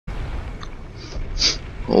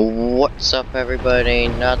What's up everybody,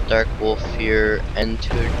 not Dark Wolf here, and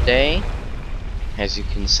today, as you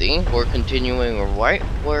can see, we're continuing right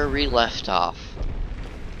where we left off.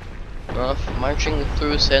 Marching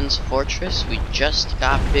through Sen's Fortress, we just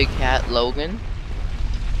got Big Hat Logan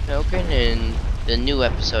in the new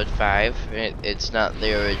episode 5. It's not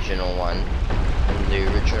the original one. In the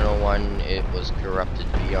original one, it was corrupted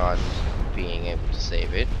beyond being able to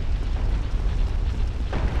save it.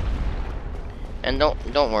 And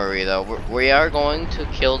don't worry though, we are going to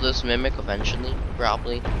kill this mimic eventually,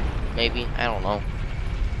 probably, maybe, I don't know.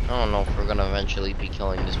 I don't know if we're gonna eventually be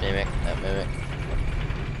killing that mimic.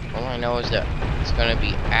 All I know is that it's gonna be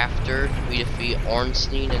after we defeat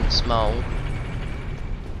Ornstein and Smo.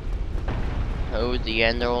 Oh, the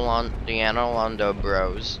anor londo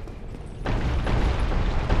bros. And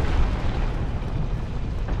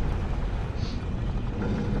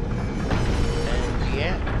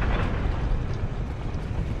yeah.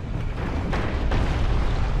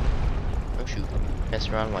 Oh shoot, that's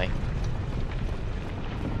the wrong way.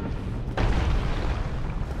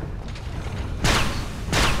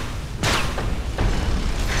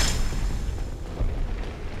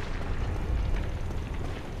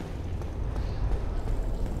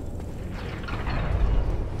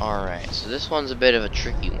 Alright, so this one's a bit of a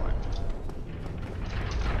tricky one.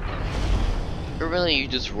 But really, you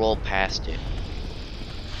just roll past it.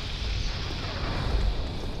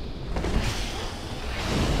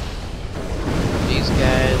 These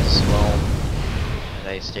guys, well, as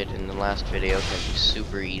I stated in the last video, can be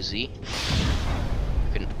super easy.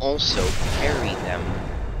 You can also parry them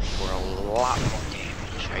for a lot more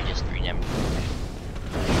damage. I just remembered that.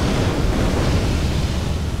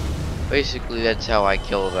 Basically, that's how I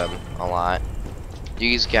kill them a lot.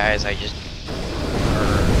 These guys, I just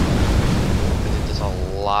it does a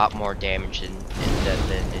lot more damage than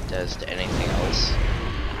it does to anything else.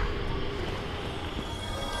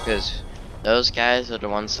 Because those guys are the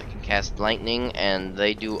ones that can cast lightning, and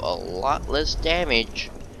they do a lot less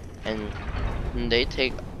damage, and they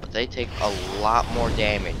take a lot more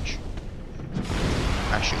damage.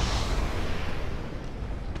 Ah, shoot.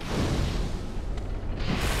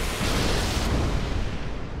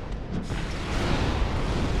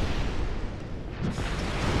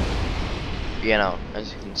 You know,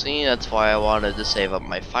 as you can see, that's why I wanted to save up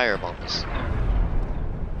my fireballs.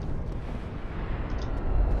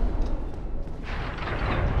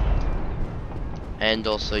 And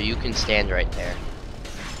also, you can stand right there.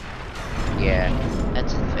 Yeah,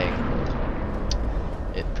 that's a thing.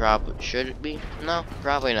 It probably should it be? No,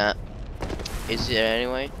 probably not. Is it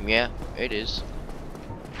anyway? Yeah, it is.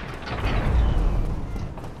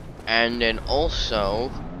 And then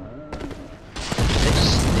also,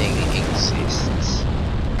 this thing exists.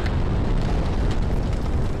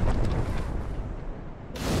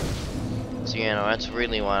 So you know, that's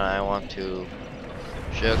really what I want to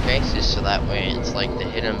showcase this, so that way it's like the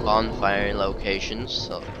hidden bonfire locations,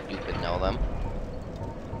 so you can know them.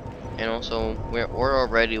 And also, we're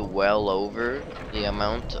already well over the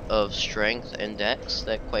amount of strength and dex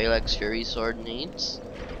that Quaylak's Fury Sword needs.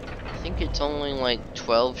 I think it's only like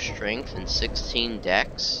 12 strength and 16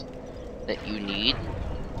 dex that you need.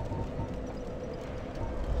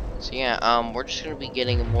 So yeah, we're just gonna be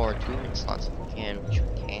getting more attunement slots if we can, which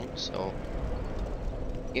we can, so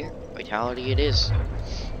yeah, vitality it is.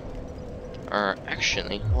 Or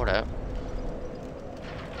actually, hold up.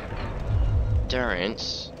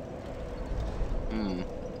 Endurance.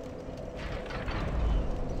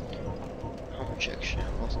 How much extra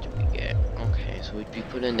health do we get? Okay, so we'd be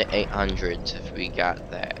put into 800s if we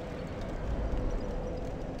got that.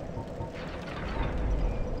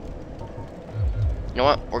 You know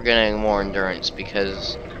what? We're getting more endurance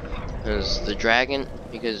because the dragon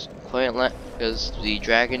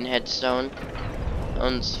headstone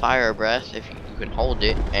owns fire breath if you can hold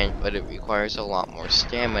it, but it requires a lot more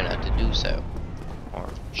stamina to do so. Or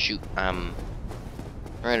shoot, we're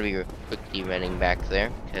gonna be quickly running back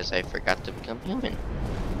there because I forgot to become human.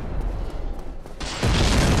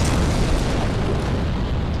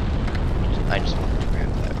 I just wanted to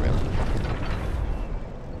grab that really.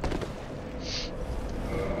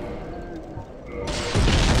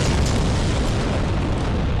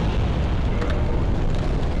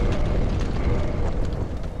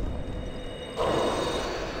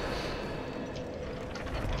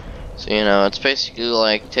 So you know, it's basically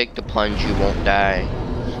like take the plunge, you won't die.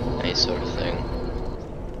 Nice sort of thing.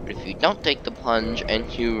 But if you don't take the plunge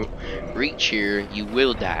and you reach here, you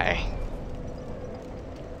will die.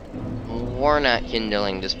 We're not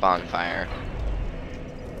kindling this bonfire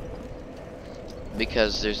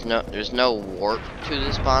because there's no warp to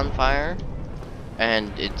this bonfire.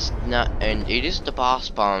 And it's not, and it is the boss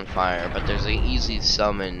bonfire, but there's an easy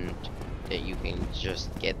summon that you can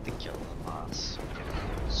just get to kill the boss.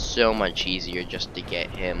 So much easier just to get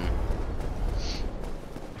him.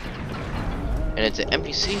 And it's an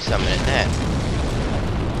NPC summon at that.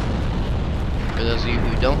 For those of you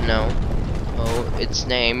who don't know, its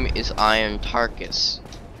name is Iron Tarkus.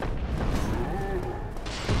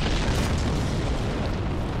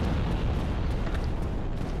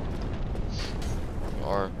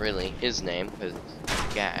 Or really, his name, because it's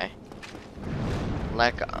a guy.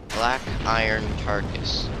 Black Iron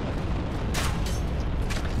Tarkus.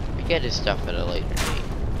 We get his stuff at a later date.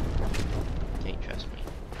 Hey, trust me.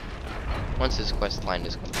 Once his quest line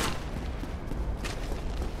is complete.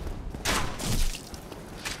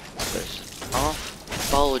 There's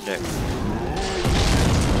off boulder.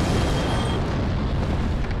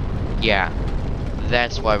 Yeah,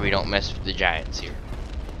 that's why we don't mess with the giants here.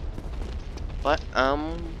 But,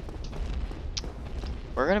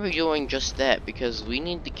 we're gonna be doing just that, because we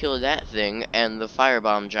need to kill that thing and the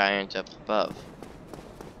firebomb giant up above.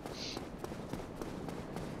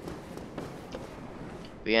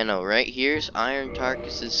 But yeah, no, right here's Iron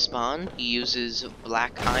Tarkus' spawn. He uses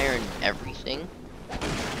black iron everything.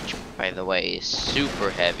 Which, by the way, is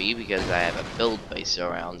super heavy, because I have a build base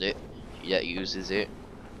around it that uses it.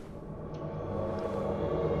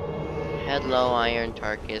 Hello, Iron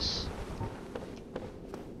Tarkus.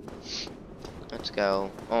 Let's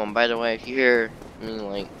go. Oh, and by the way, if you hear me,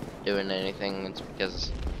 like, doing anything, it's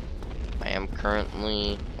because I am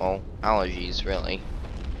currently, well, allergies, really.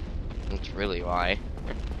 That's really why.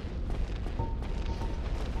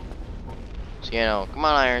 So, you know, come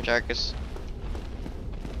on, Iron Tarkus.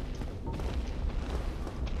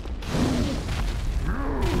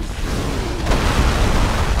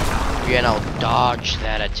 You know, dodge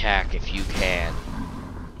that attack if you can.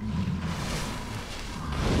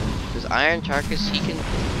 Because Iron Tarkus, he can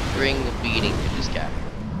bring the beating to this guy.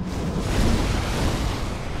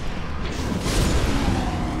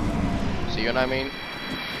 See what I mean?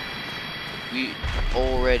 We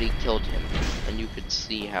already killed him, and you could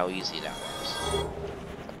see how easy that was.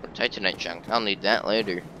 Titanite chunk, I'll need that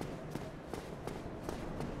later.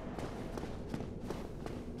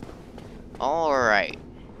 Alright.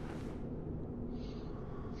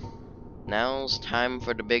 Now's time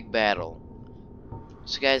for the big battle.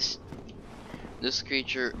 So guys, this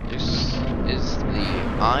creature is the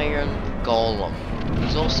Iron Golem.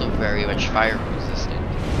 He's also very much fire resistant.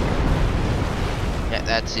 Yeah,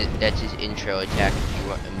 that's it. That's his intro attack if you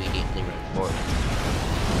want immediately run forward.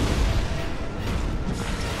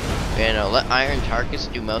 You know, let Iron Tarkus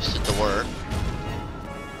do most of the work.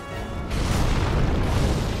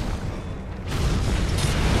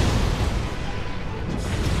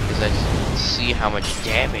 Because I see how much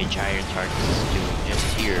damage Iron Tarkus is doing just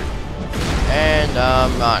here. And,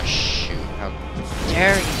 shoot, how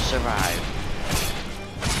dare you survive?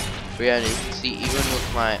 But yeah, you can see, even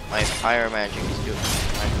with my fire magic is doing,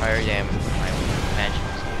 my fire damage, my magic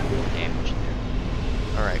is doing damage there.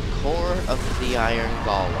 Alright, core of the Iron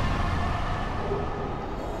Golem.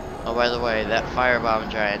 Oh, by the way, that firebomb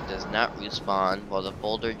giant does not respawn, while the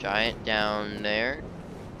boulder giant down there,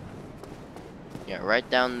 yeah, right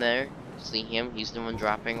down there, see him? He's the one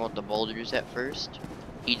dropping all the boulders at first.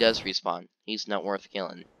 He does respawn. He's not worth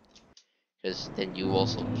killing, because then you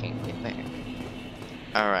also can't get back.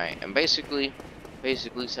 Alright, and basically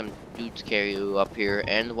some dudes carry you up here,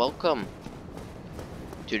 and welcome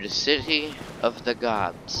to the city of the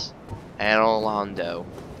gods, Londo.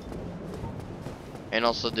 And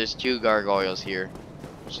also there's 2 gargoyles here,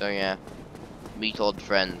 so yeah, meet old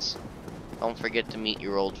friends. Don't forget to meet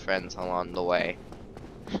your old friends along the way.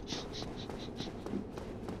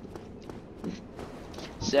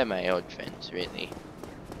 Semi-old friends, really.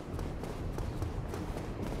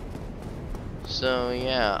 So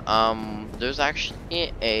yeah, there's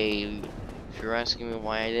actually a, if you're asking me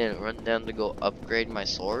why I didn't run down to go upgrade my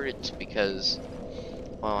sword, it's because,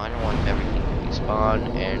 well, I don't want everything to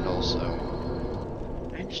respawn, and also,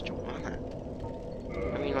 I just don't wanna.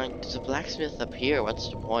 I mean, like, there's a blacksmith up here, what's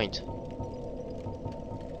the point?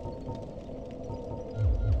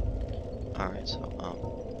 Alright, so,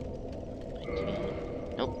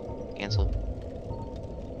 nope, cancel.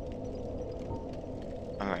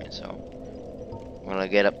 Alright, so, we're gonna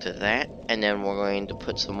get up to that, and then we're going to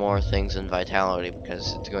put some more things in vitality,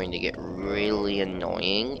 because it's going to get really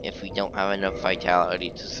annoying if we don't have enough vitality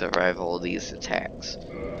to survive all these attacks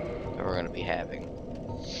that we're gonna be having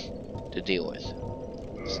to deal with.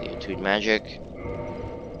 Let's see, Attuned Magic,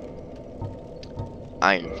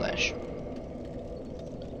 Iron Flesh.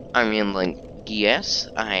 I mean, like, yes,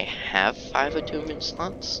 I have 5 attunement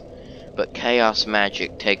slots, but chaos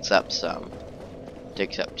magic takes up some.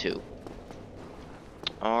 Takes up 2.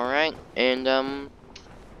 Alright, and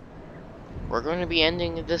we're going to be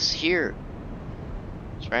ending this here.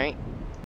 That's right.